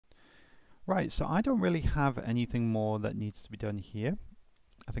Right, so I don't really have anything more that needs to be done here.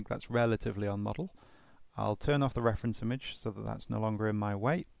 I think that's relatively on model. I'll turn off the reference image so that that's no longer in my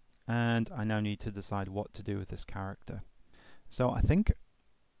way, and I now need to decide what to do with this character. So I think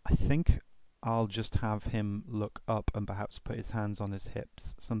I'll just have him look up and perhaps put his hands on his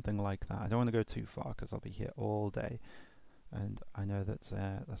hips, something like that. I don't want to go too far because I'll be here all day, and I know that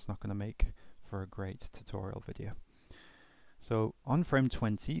that's not going to make for a great tutorial video. So on frame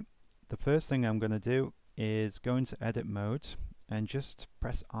 20, the first thing I'm going to do is go into edit mode and just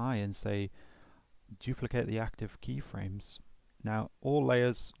press I and say duplicate the active keyframes. Now all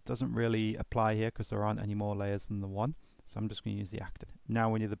layers doesn't really apply here because there aren't any more layers than the one, so I'm just going to use the active. Now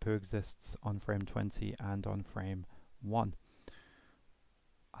Winnie the Pooh exists on frame 20 and on frame 1.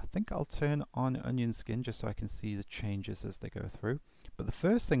 I think I'll turn on onion skin just so I can see the changes as they go through. But the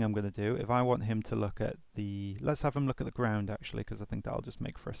first thing I'm going to do, if I want him to look at the... let's have him look at the ground actually, because I think that'll just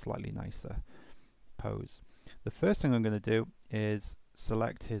make for a slightly nicer pose. The first thing I'm going to do is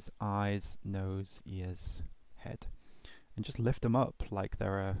select his eyes, nose, ears, head, and just lift them up like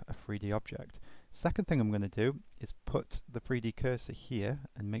they're a 3D object. Second thing I'm going to do is put the 3D cursor here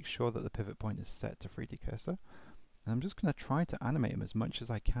and make sure that the pivot point is set to 3D cursor. And I'm just going to try to animate him as much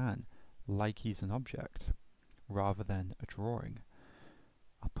as I can like he's an object rather than a drawing.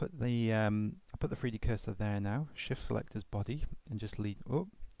 I'll put the 3D cursor there now. Shift select his body and just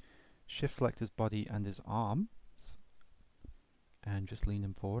shift select his body and his arms and just lean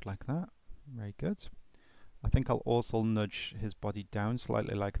him forward like that. Very good. I think I'll also nudge his body down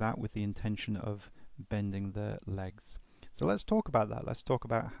slightly like that with the intention of bending the legs. So let's talk about that. Let's talk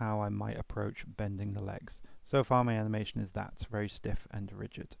about how I might approach bending the legs. So far my animation is that, very stiff and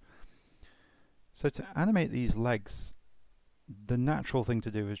rigid. So to animate these legs, the natural thing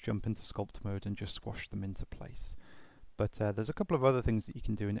to do is jump into sculpt mode and just squash them into place. But there's a couple of other things that you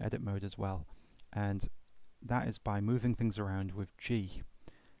can do in edit mode as well, and that is by moving things around with G.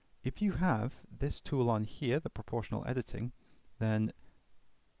 If you have this tool on here, the proportional editing, then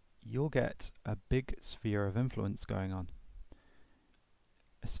you'll get a big sphere of influence going on.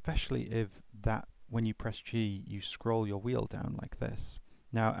 Especially if that, when you press G, you scroll your wheel down like this.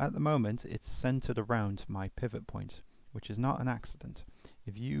 Now at the moment it's centered around my pivot point, which is not an accident.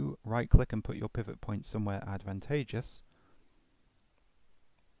 If you right click and put your pivot point somewhere advantageous,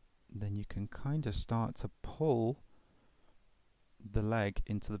 then you can kind of start to pull the leg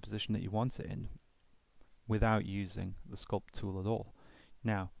into the position that you want it in without using the sculpt tool at all.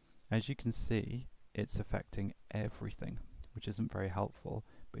 Now, as you can see, it's affecting everything, which isn't very helpful.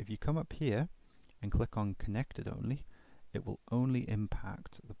 But if you come up here and click on connected only, it will only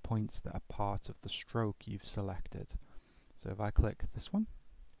impact the points that are part of the stroke you've selected. So if I click this one,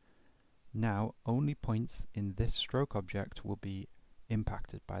 now only points in this stroke object will be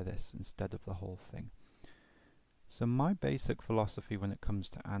impacted by this instead of the whole thing. So my basic philosophy when it comes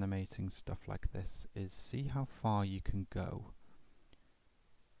to animating stuff like this is see how far you can go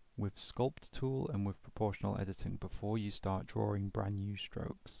with sculpt tool and with proportional editing before you start drawing brand new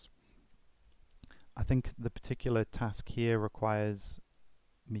strokes. I think the particular task here requires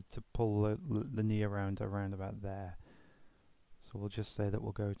me to pull the knee around about there. So we'll just say that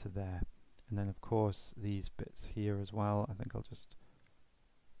we'll go to there. And then of course these bits here as well, I think I'll just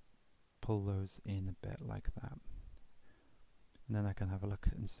pull those in a bit like that. And then I can have a look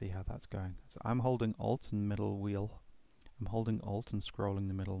and see how that's going. So I'm holding Alt and middle wheel. I'm holding Alt and scrolling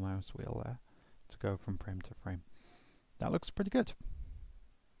the middle mouse wheel there to go from frame to frame. That looks pretty good.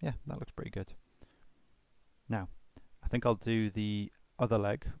 Yeah, that looks pretty good. Now, I think I'll do the other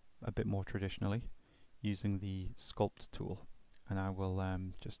leg a bit more traditionally using the sculpt tool, and I will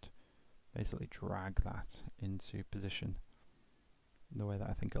just basically drag that into position the way that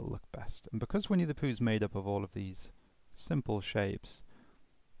I think it'll look best. And because Winnie the Pooh's made up of all of these simple shapes,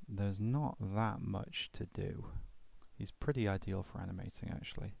 there's not that much to do. He's pretty ideal for animating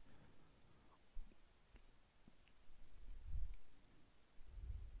actually.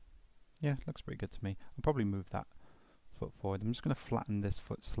 Yeah, looks pretty good to me. I'll probably move that foot forward. I'm just going to flatten this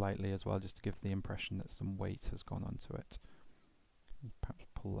foot slightly as well, just to give the impression that some weight has gone onto it. Perhaps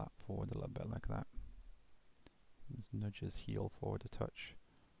pull that forward a little bit like that. Just nudge his heel forward a touch.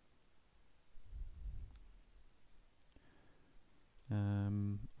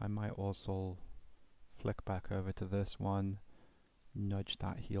 I might also flick back over to this one, nudge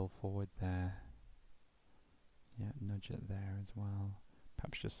that heel forward there. Yeah, nudge it there as well.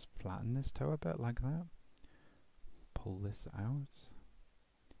 Perhaps just flatten this toe a bit like that. Pull this out.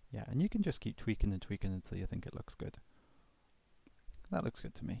 Yeah, and you can just keep tweaking and tweaking until you think it looks good. That looks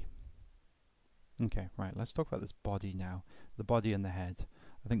good to me. Okay, right, let's talk about this body now. The body and the head.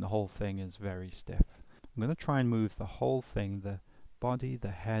 I think the whole thing is very stiff. I'm going to try and move the whole thing, the body, the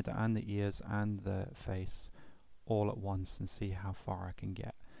head and the ears and the face, all at once and see how far I can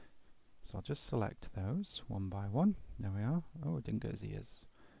get. So I'll just select those one by one. There we are. Oh, it didn't get his ears.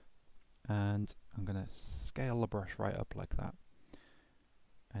 And I'm going to scale the brush right up like that.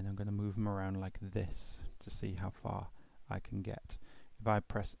 And I'm going to move them around like this to see how far I can get. If I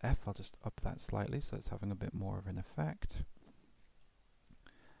press F, I'll just up that slightly so it's having a bit more of an effect.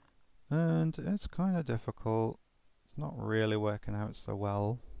 And it's kind of difficult. It's not really working out so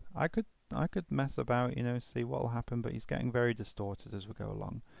well. I could mess about, you know, see what will happen, but he's getting very distorted as we go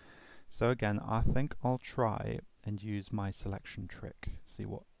along. So again, I think I'll try and use my selection trick. See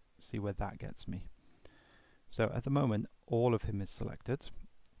where that gets me. So at the moment, all of him is selected.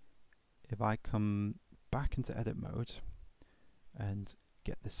 If I come back into edit mode and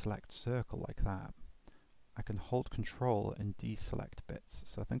get the select circle like that, I can hold control and deselect bits.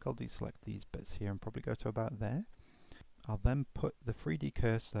 So I think I'll deselect these bits here and probably go to about there. I'll then put the 3D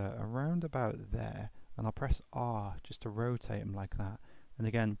cursor around about there and I'll press R just to rotate him like that. And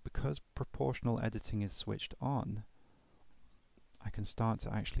again, because proportional editing is switched on, I can start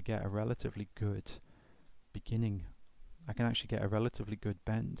to actually get a relatively good beginning. I can actually get a relatively good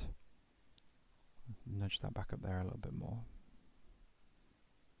bend. Nudge that back up there a little bit more.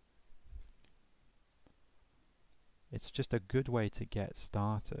 It's just a good way to get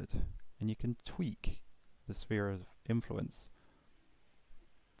started, and you can tweak the sphere of influence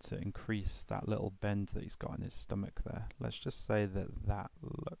to increase that little bend that he's got in his stomach there. Let's just say that that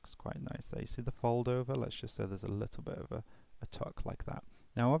looks quite nice there. You see the fold over? Let's just say there's a little bit of a tuck like that.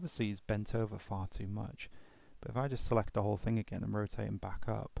 Now obviously he's bent over far too much, but if I just select the whole thing again and rotate him back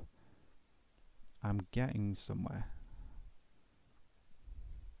up, I'm getting somewhere.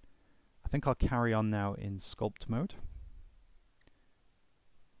 I think I'll carry on now in sculpt mode.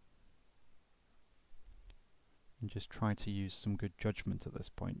 And just try to use some good judgment at this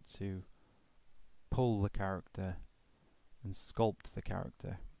point to pull the character and sculpt the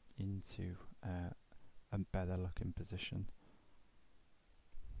character into a better looking position.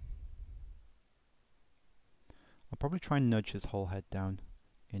 I'll probably try and nudge his whole head down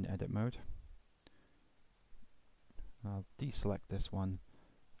in edit mode. I'll deselect this one.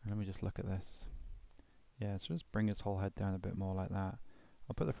 And let me just look at this. Yeah, so just bring his whole head down a bit more like that.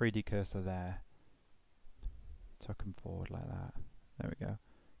 I'll put the 3D cursor there. Tuck him forward like that. There we go.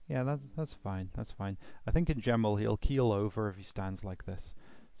 Yeah, that's fine. That's fine. I think in general he'll keel over if he stands like this.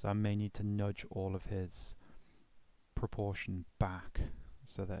 So I may need to nudge all of his proportion back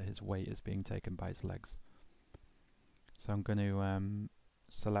so that his weight is being taken by his legs. So I'm going to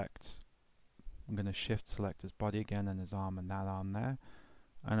select. I'm going to shift select his body again and his arm and that arm there.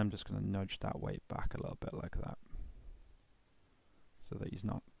 And I'm just going to nudge that weight back a little bit like that, so that he's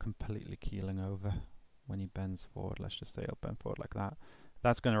not completely keeling over when he bends forward. Let's just say he'll bend forward like that.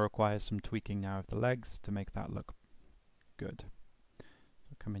 That's going to require some tweaking now of the legs to make that look good.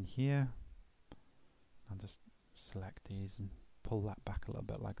 So come in here. I'll just select these and pull that back a little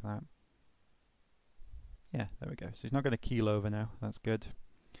bit like that. Yeah, there we go. So he's not going to keel over now. That's good.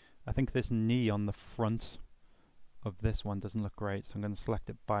 I think this knee on the front of this one doesn't look great, so I'm going to select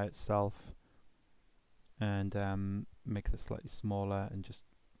it by itself and make this slightly smaller and just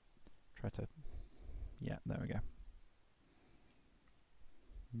try to, yeah, there we go.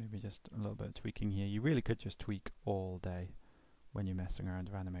 Maybe just a little bit of tweaking here. You really could just tweak all day when you're messing around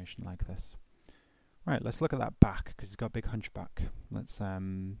with animation like this. Right, let's look at that back, because he's got a big hunchback. Let's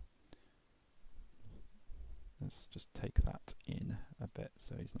just take that in a bit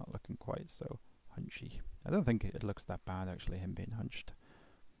so he's not looking quite so hunchy. I don't think it looks that bad actually, him being hunched.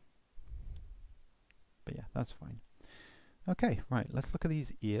 But yeah, that's fine. Okay, right, let's look at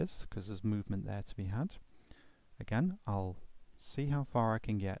these ears, because there's movement there to be had. Again, I'll see how far I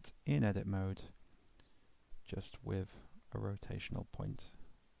can get in edit mode just with a rotational point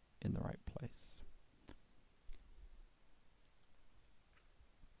in the right place.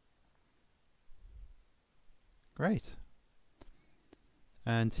 Great.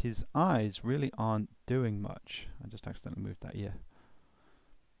 And his eyes really aren't doing much. I just accidentally moved that ear.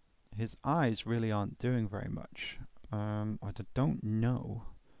 His eyes really aren't doing very much. I don't know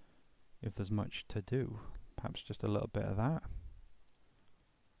if there's much to do. Perhaps just a little bit of that.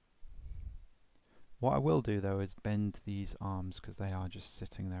 What I will do though is bend these arms, because they are just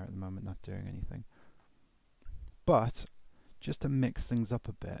sitting there at the moment not doing anything. But just to mix things up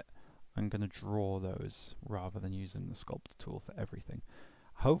a bit, I'm going to draw those rather than using the sculpt tool for everything.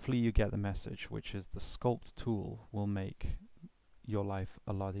 Hopefully you get the message, which is the sculpt tool will make your life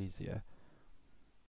a lot easier